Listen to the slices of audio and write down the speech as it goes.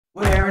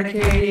where in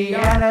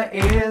Acadiana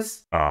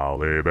is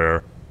Ollie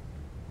Bear.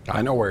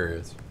 I know where he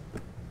is.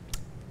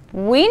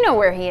 We know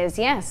where he is,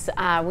 yes.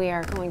 We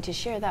are going to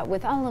share that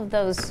with all of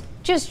those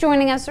just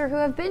joining us or who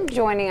have been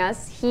joining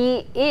us.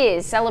 He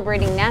is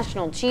celebrating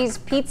National Cheese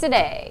Pizza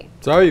Day.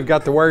 So you've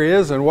got the where he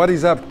is and what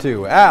he's up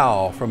to.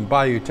 Al from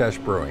Bayou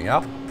Teche Brewing.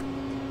 Al?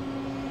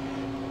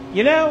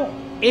 You know,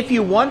 if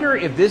you wonder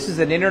if this is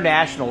an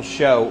international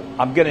show,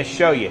 I'm going to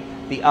show you.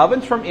 The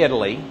oven's from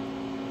Italy.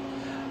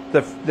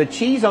 The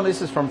cheese on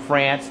this is from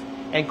France.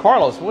 And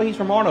Karlos, well, he's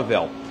from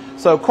Arnaudville.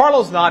 So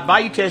Karlos Knott,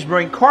 Bayou Teche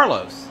Brewing.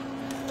 Karlos,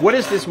 what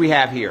is this we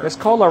have here? It's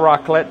called a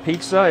Raclette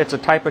Pizza. It's a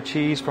type of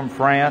cheese from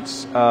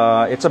France.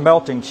 It's a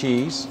melting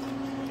cheese.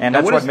 And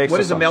that's what makes it. What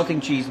does a melting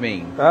cheese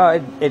mean?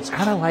 It's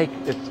kind of like,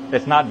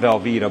 it's not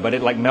Velveeta, but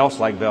it like melts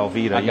like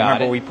Velveeta. You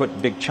remember we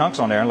put big chunks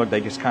on there and look,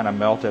 they just kind of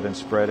melt it and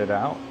spread it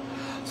out.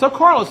 So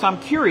Karlos, I'm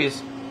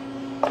curious,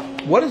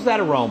 what is that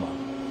aroma?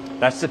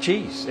 That's the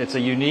cheese. It's a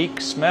unique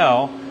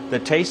smell. The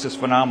taste is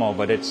phenomenal,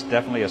 but it's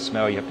definitely a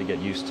smell you have to get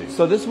used to.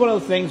 So this is one of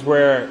those things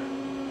where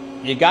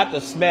you got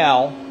the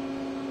smell,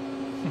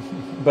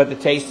 but the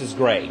taste is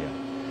great. Yeah.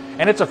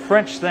 And it's a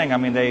French thing. I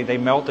mean, they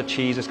melt the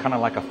cheese. It's kind of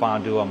like a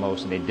fondue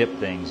almost, and they dip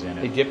things in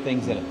it. They dip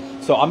things in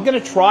it. So I'm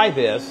going to try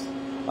this.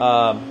 You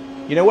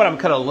know what? I'm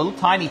cutting a little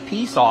tiny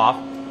piece off.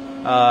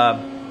 I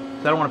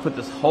don't want to put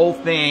this whole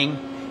thing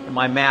in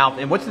my mouth.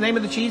 And what's the name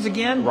of the cheese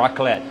again?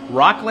 Raclette.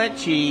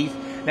 Raclette cheese.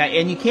 Now,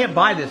 and you can't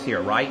buy this here,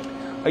 right?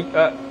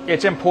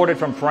 It's imported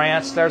from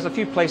France. There's a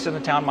few places in the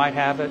town might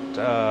have it.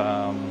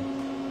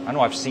 I know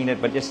I've seen it,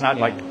 but it's not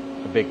like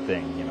a big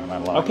thing. You know,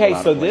 not a lot. Okay, a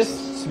lot so of places.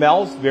 this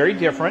smells very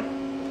different.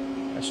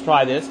 Let's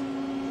try this.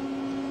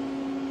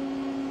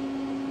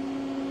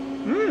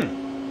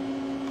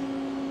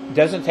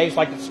 Doesn't taste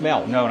like it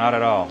smells. No, not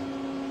at all.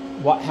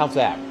 What? How's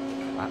that?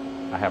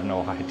 I have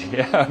no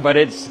idea, but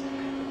it's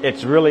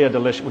really a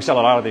delicious. We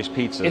sell a lot of these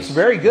pizzas. It's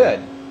very good.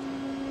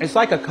 It's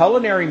like a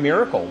culinary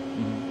miracle.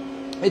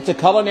 It's a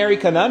culinary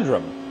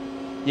conundrum.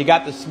 You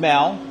got the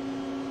smell,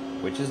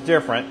 which is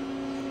different,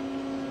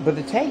 but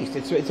the taste,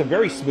 it's a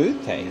very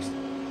smooth taste.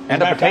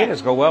 And the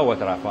potatoes go well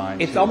with it, I find.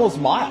 It's almost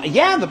mild.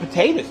 Yeah, the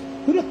potatoes.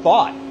 Who'd have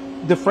thought?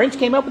 The French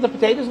came up with the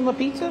potatoes on the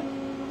pizza?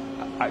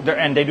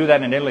 And they do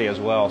that in Italy as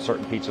well.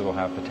 Certain pizzas will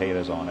have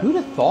potatoes on it. Who'd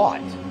have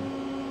thought?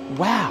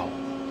 Wow.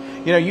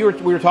 You know,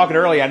 we were talking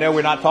earlier. I know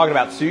we're not talking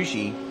about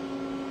sushi.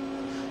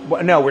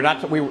 Well, no, we're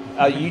not.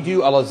 You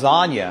do a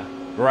lasagna,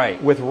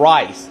 right, with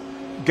rice.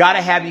 Got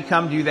to have you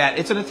come do that.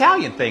 It's an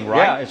Italian thing, right?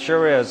 Yeah, it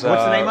sure is.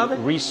 What's the name of it?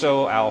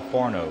 Riso al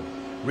forno.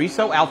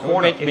 Riso al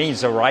forno. It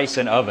means the rice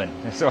in oven.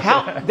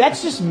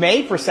 That's just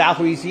made for South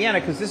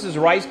Louisiana because this is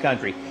rice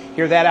country.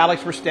 Hear that,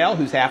 Alex Restell,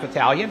 who's half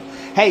Italian?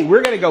 Hey,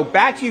 we're going to go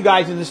back to you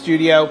guys in the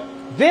studio.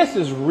 This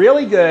is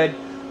really good.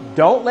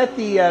 Don't let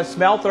the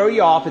smell throw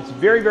you off. It's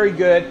very, very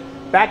good.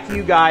 Back to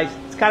you guys.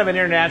 It's kind of an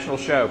international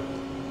show.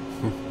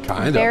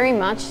 Kind of. Very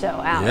much so,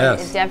 Al.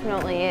 Yes. It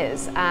definitely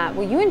is.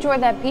 Well, you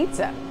enjoyed that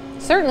pizza.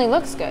 Certainly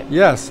looks good.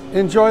 Yes.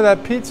 Enjoy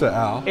that pizza,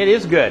 Al. It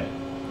is good.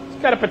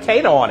 It's got a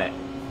potato on it.